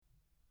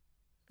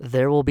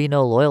There will be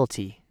no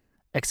loyalty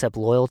except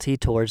loyalty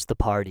towards the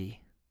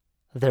party.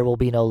 There will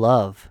be no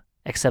love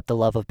except the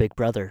love of Big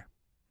Brother.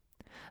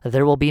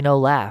 There will be no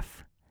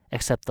laugh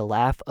except the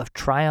laugh of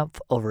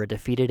triumph over a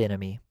defeated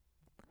enemy.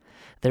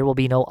 There will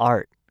be no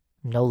art,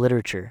 no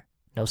literature,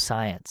 no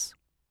science.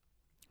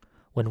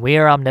 When we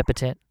are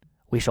omnipotent,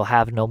 we shall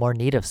have no more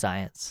need of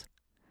science.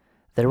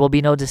 There will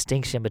be no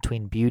distinction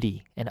between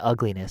beauty and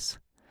ugliness.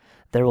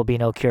 There will be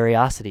no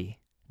curiosity,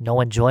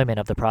 no enjoyment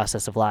of the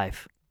process of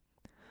life.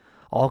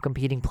 All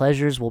competing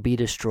pleasures will be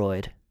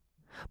destroyed.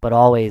 But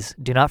always,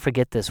 do not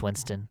forget this,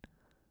 Winston.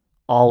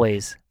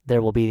 Always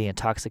there will be the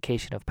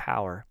intoxication of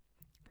power,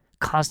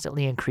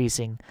 constantly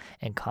increasing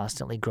and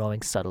constantly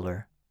growing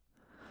subtler.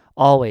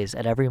 Always,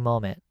 at every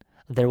moment,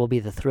 there will be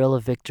the thrill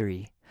of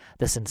victory,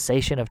 the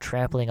sensation of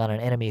trampling on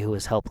an enemy who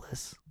is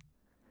helpless.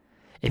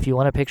 If you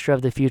want a picture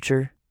of the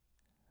future,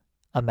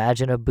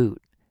 imagine a boot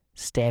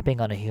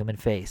stamping on a human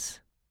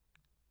face.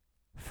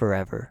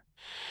 Forever.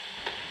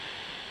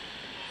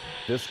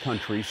 This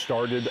country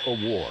started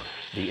a war.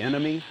 The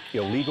enemy,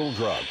 illegal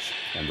drugs,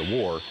 and the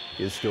war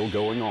is still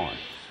going on.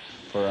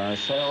 For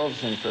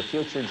ourselves and for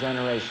future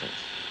generations,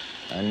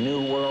 a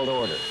new world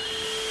order.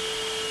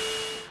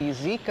 The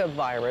Zika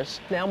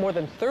virus, now more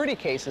than 30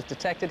 cases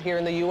detected here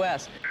in the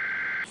U.S.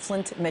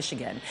 Flint,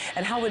 Michigan,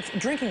 and how its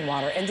drinking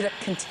water ended up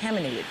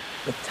contaminated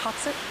with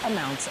toxic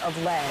amounts of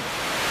lead.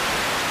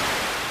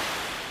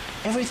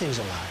 Everything's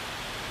a lie.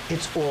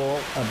 It's all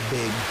a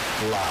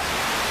big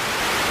lie.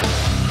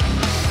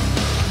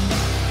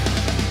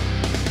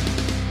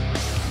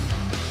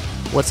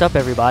 What's up,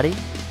 everybody?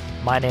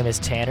 My name is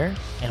Tanner,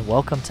 and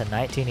welcome to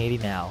 1980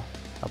 Now,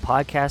 a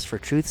podcast for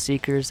truth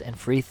seekers and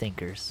free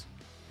thinkers.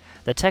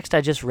 The text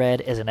I just read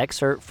is an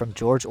excerpt from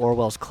George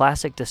Orwell's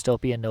classic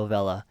dystopian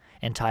novella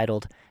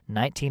entitled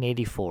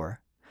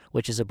 1984,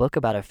 which is a book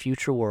about a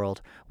future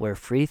world where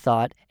free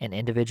thought and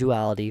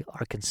individuality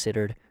are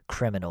considered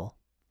criminal.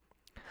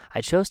 I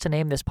chose to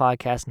name this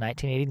podcast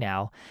 1980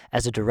 Now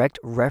as a direct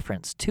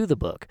reference to the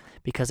book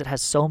because it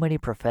has so many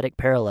prophetic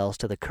parallels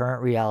to the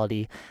current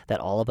reality that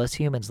all of us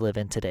humans live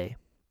in today.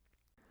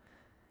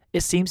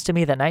 It seems to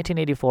me that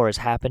 1984 is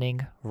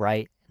happening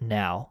right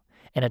now,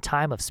 in a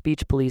time of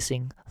speech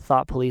policing,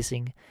 thought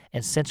policing,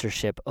 and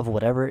censorship of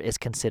whatever is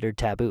considered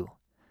taboo.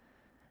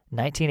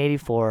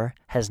 1984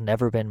 has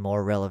never been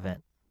more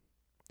relevant.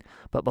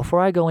 But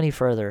before I go any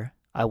further,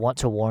 I want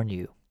to warn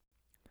you.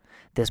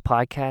 This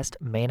podcast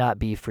may not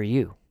be for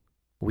you.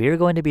 We are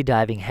going to be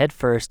diving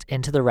headfirst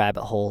into the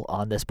rabbit hole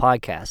on this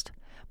podcast,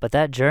 but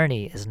that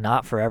journey is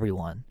not for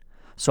everyone.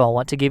 So I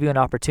want to give you an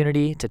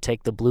opportunity to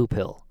take the blue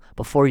pill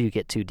before you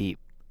get too deep.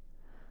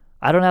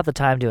 I don't have the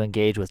time to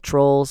engage with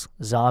trolls,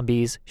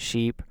 zombies,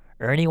 sheep,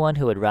 or anyone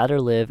who would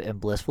rather live in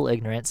blissful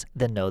ignorance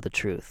than know the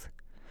truth.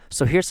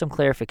 So here's some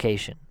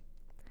clarification.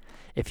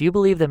 If you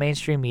believe the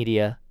mainstream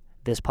media,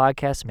 this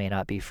podcast may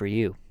not be for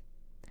you.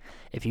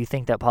 If you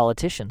think that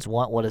politicians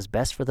want what is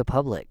best for the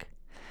public,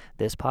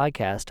 this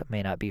podcast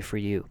may not be for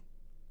you.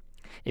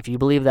 If you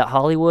believe that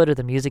Hollywood or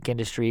the music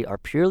industry are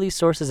purely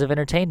sources of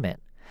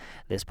entertainment,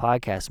 this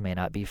podcast may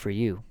not be for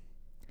you.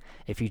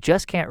 If you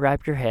just can't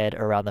wrap your head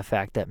around the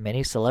fact that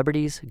many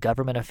celebrities,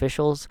 government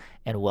officials,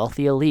 and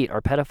wealthy elite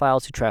are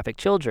pedophiles who traffic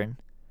children,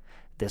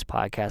 this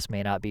podcast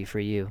may not be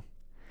for you.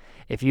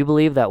 If you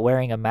believe that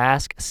wearing a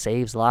mask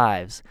saves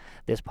lives,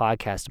 this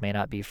podcast may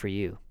not be for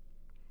you.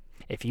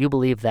 If you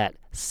believe that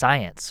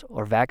science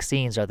or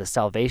vaccines are the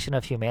salvation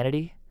of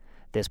humanity,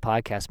 this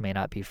podcast may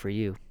not be for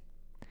you.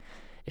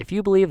 If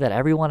you believe that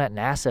everyone at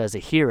NASA is a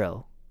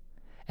hero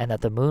and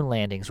that the moon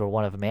landings were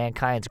one of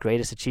mankind's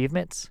greatest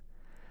achievements,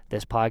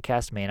 this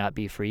podcast may not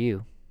be for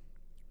you.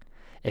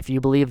 If you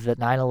believe that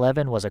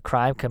 9/11 was a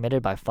crime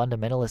committed by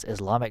fundamentalist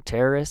Islamic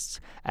terrorists,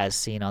 as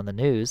seen on the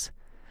news,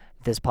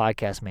 this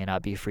podcast may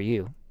not be for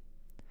you.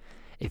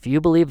 If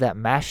you believe that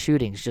mass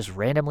shootings just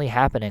randomly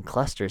happen in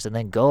clusters and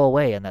then go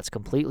away and that's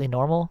completely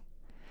normal,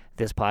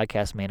 this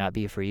podcast may not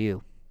be for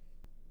you.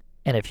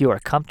 And if you are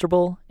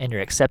comfortable in your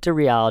accepted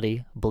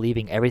reality,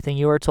 believing everything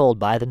you are told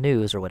by the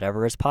news or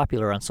whatever is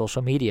popular on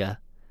social media,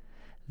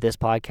 this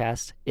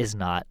podcast is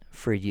not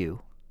for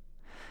you.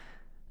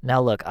 Now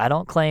look, I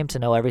don't claim to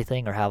know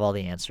everything or have all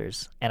the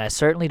answers, and I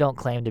certainly don't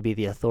claim to be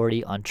the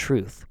authority on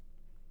truth.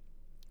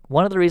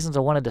 One of the reasons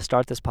I wanted to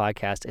start this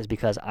podcast is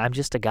because I'm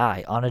just a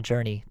guy on a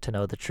journey to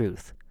know the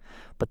truth.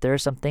 But there are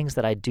some things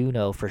that I do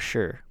know for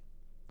sure.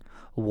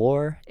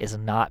 War is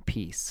not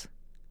peace.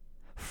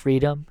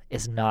 Freedom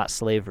is not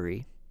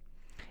slavery.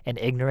 And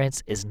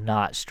ignorance is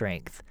not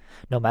strength,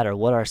 no matter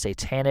what our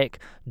satanic,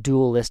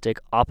 dualistic,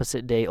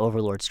 opposite-day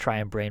overlords try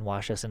and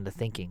brainwash us into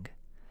thinking.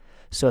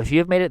 So if you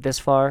have made it this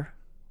far,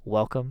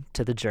 welcome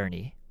to the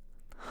journey.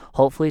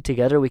 Hopefully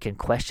together we can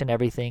question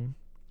everything,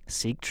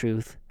 seek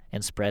truth,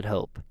 and spread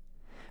hope.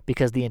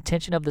 Because the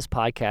intention of this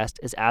podcast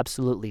is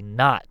absolutely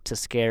not to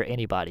scare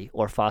anybody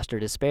or foster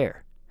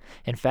despair.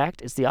 In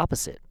fact, it's the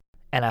opposite.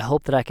 And I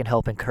hope that I can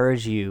help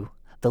encourage you,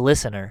 the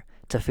listener,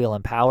 to feel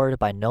empowered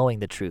by knowing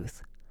the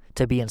truth,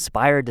 to be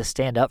inspired to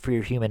stand up for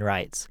your human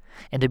rights,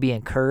 and to be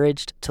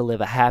encouraged to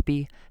live a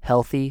happy,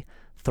 healthy,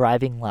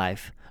 thriving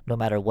life, no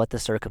matter what the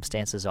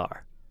circumstances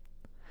are.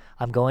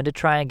 I'm going to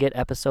try and get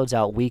episodes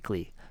out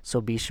weekly,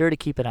 so be sure to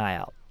keep an eye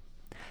out.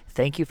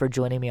 Thank you for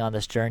joining me on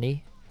this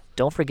journey.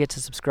 Don't forget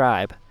to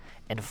subscribe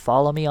and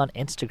follow me on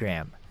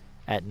Instagram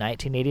at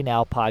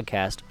 1980Now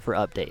Podcast for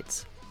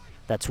updates.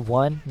 That's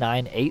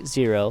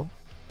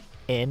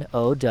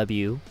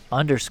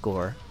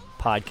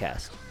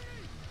 1980NOW_podcast.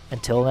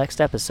 Until next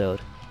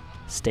episode,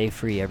 stay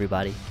free,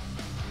 everybody.